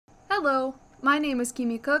Hello, my name is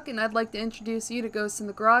Kimi Cook, and I'd like to introduce you to Ghosts in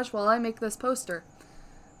the Garage while I make this poster.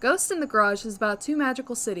 Ghosts in the Garage is about two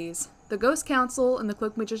magical cities, the Ghost Council and the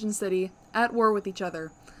Cloak Magician City, at war with each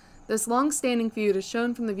other. This long-standing feud is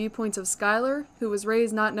shown from the viewpoints of Skylar, who was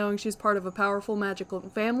raised not knowing she's part of a powerful magical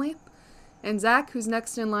family, and Zach, who's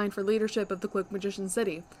next in line for leadership of the Cloak Magician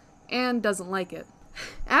City, and doesn't like it.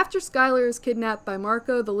 After Skylar is kidnapped by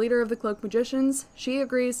Marco, the leader of the Cloak Magicians, she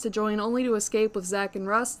agrees to join only to escape with Zach and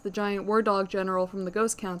Russ, the giant war dog general from the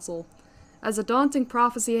Ghost Council. As a daunting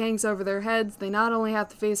prophecy hangs over their heads, they not only have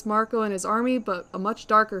to face Marco and his army, but a much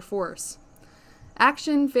darker force.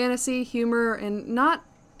 Action, fantasy, humor, and not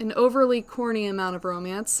an overly corny amount of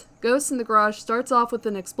romance, Ghosts in the Garage starts off with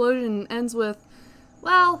an explosion and ends with,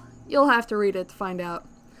 well, you'll have to read it to find out.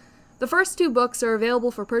 The first two books are available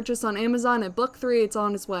for purchase on Amazon, and book 3 it's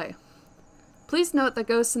on its way. Please note that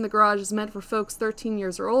Ghosts in the Garage is meant for folks 13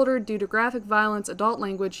 years or older due to graphic violence, adult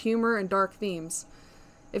language, humor, and dark themes.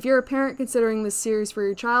 If you're a parent considering this series for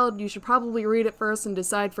your child, you should probably read it first and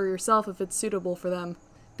decide for yourself if it's suitable for them.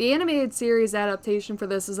 The animated series adaptation for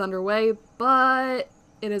this is underway, but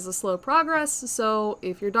it is a slow progress, so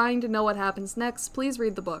if you're dying to know what happens next, please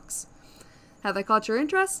read the books. Have they caught your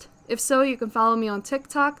interest? If so, you can follow me on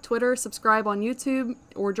TikTok, Twitter, subscribe on YouTube,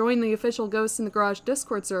 or join the official Ghosts in the Garage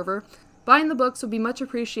Discord server. Buying the books would be much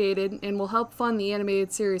appreciated and will help fund the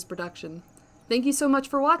animated series production. Thank you so much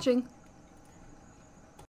for watching!